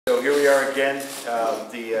So here we are again.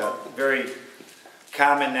 Very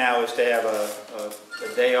common now is to have a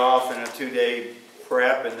day off and a 2-day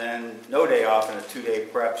prep, and then no day off and a 2-day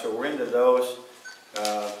prep. So we're into those,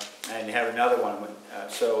 and have another one.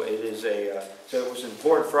 So it is so it was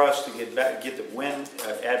important for us to get the win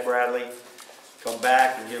at Bradley, come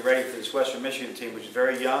back and get ready for this Western Michigan team, which is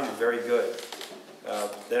very young and very good.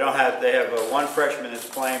 They have one freshman that's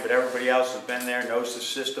playing, but everybody else has been there, knows the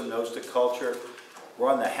system, knows the culture,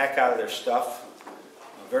 run the heck out of their stuff,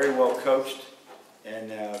 very well coached,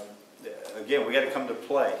 and again, we got to come to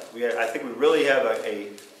play. I think we really have a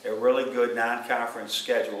really good non-conference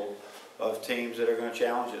schedule of teams that are going to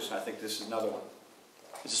challenge us, and I think this is another one.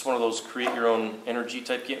 Is this one of those create your own energy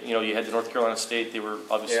type game? You know, you had the North Carolina State; they were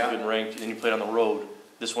obviously good and ranked, and then you played on the road.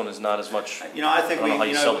 This one is not as much. You know, I think we're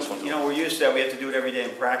used to that. We have to do it every day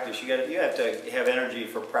in practice. You have to have energy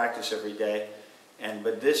for practice every day,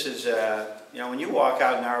 but this is you know, when you walk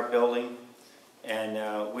out in our building,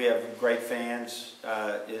 and we have great fans,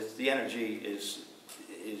 the energy is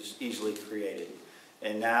easily created.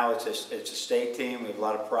 And now it's a state team. We have a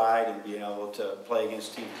lot of pride in being able to play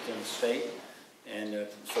against teams within the state, and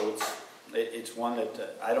so it's one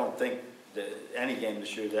that I don't think that any game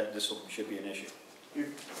this year that this should be an issue. You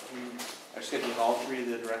are scheduling all three of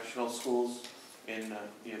the directional schools in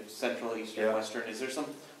Central, Eastern, Western. Is there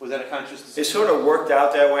was that a conscious decision? It sort of worked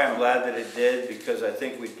out that way. I'm glad that it did, because I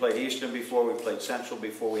think we played Eastern before, we played Central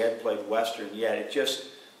before, we hadn't played Western yet. It just,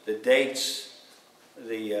 the dates,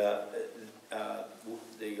 the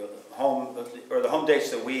home dates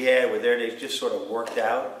that we had with their dates just sort of worked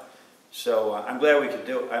out. So I'm glad we could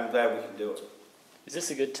do it. I'm glad we can do it. Is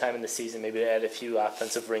this a good time in the season maybe to add a few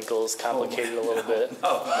offensive wrinkles, complicate it a little bit?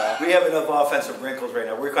 No. We have enough offensive wrinkles right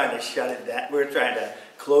now. We're trying to shut it down. We're trying to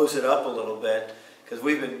close it up a little bit, because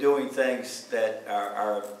we've been doing things that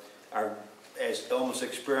are as almost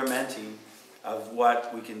experimenting of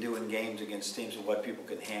what we can do in games against teams and what people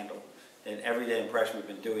can handle. And every day in practice we've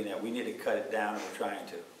been doing that. We need to cut it down, and we're trying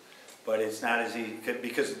to. But it's not as easy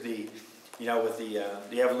because of with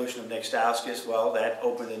the evolution of Nick Stauskas, well, that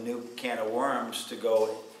opened a new can of worms to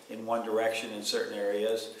go in one direction in certain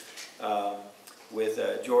areas. With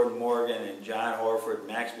Jordan Morgan and John Horford,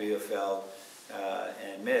 Max Bielefeld,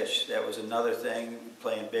 and Mitch, that was another thing,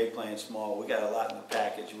 playing big, playing small. We got a lot in the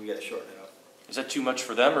package, and we got to shorten it up. Is that too much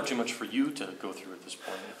for them or too much for you to go through at this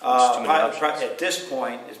point? At this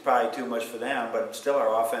point, it's probably too much for them, but still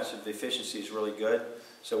our offensive efficiency is really good.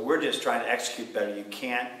 So we're just trying to execute better. You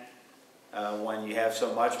can't when you have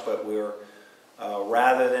so much, but we're,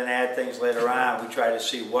 rather than add things later on, we try to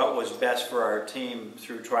see what was best for our team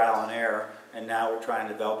through trial and error, and now we're trying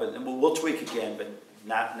to develop it. And we'll tweak again, but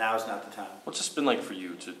now's not the time. What's this been like for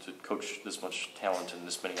you to coach this much talent and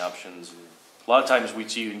this many options? And a lot of times we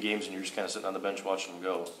see you in games and you're just kind of sitting on the bench watching them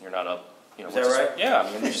go. You're not up. You know, is that right? Yeah,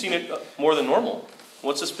 I mean, you've seen it more than normal.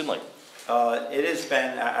 What's this been like? It has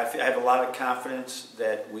been, I have a lot of confidence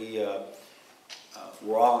that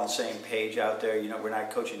we're all on the same page out there. You know, we're not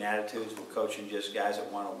coaching attitudes, we're coaching just guys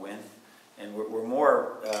that want to win. And we're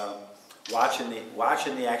more watching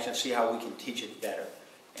the action, see how we can teach it better,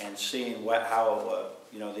 and seeing how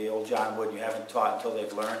the old John Wooden, you haven't taught until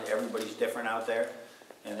they've learned. Everybody's different out there,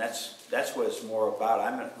 and that's what it's more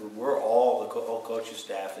about. We're all, the whole coaching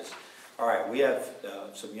staff is, all right, we have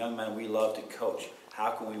some young men we love to coach.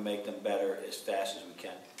 How can we make them better as fast as we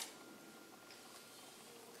can?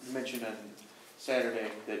 You mentioned on Saturday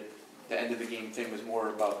that the end of the game thing was more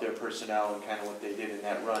about their personnel and kind of what they did in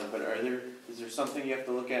that run. But is there something you have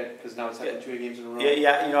to look at, because now it's happened 2 games in a row?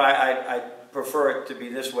 Yeah. You know, I prefer it to be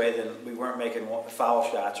this way than we weren't making foul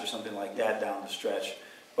shots or something like that down the stretch.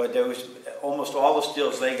 But there was almost all the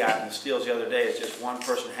steals they got, and the steals the other day, it's just one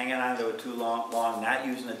person hanging on to it too long, not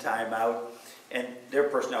using the timeout, and their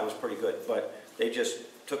personnel was pretty good, but they just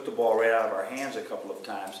took the ball right out of our hands a couple of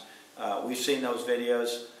times. We've seen those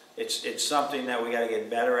videos. It's something that we got to get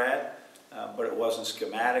better at, but it wasn't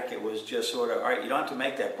schematic. It was just sort of, all right, you don't have to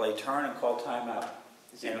make that play. Turn and call timeout.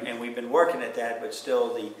 And we've been working at that, but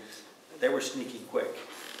still they were sneaky quick.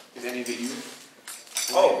 Is any of it you?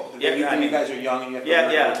 Oh, yeah. You guys are young. And you have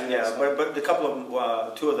to yeah. But a couple of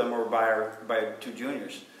them, 2 of them were by 2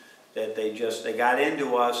 juniors. That they got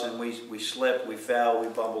into us, and we slipped, we fell, we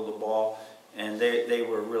bumbled the ball, and they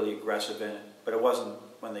were really aggressive in it. But it wasn't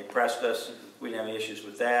when they pressed us. We didn't have any issues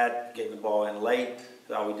with that. Getting the ball in late,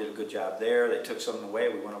 thought we did a good job there. They took something away,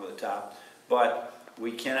 we went over the top. But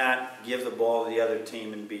we cannot give the ball to the other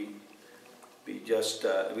team and be just.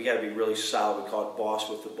 We got to be really solid. We call it boss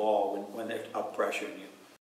with the ball when they're up pressuring you.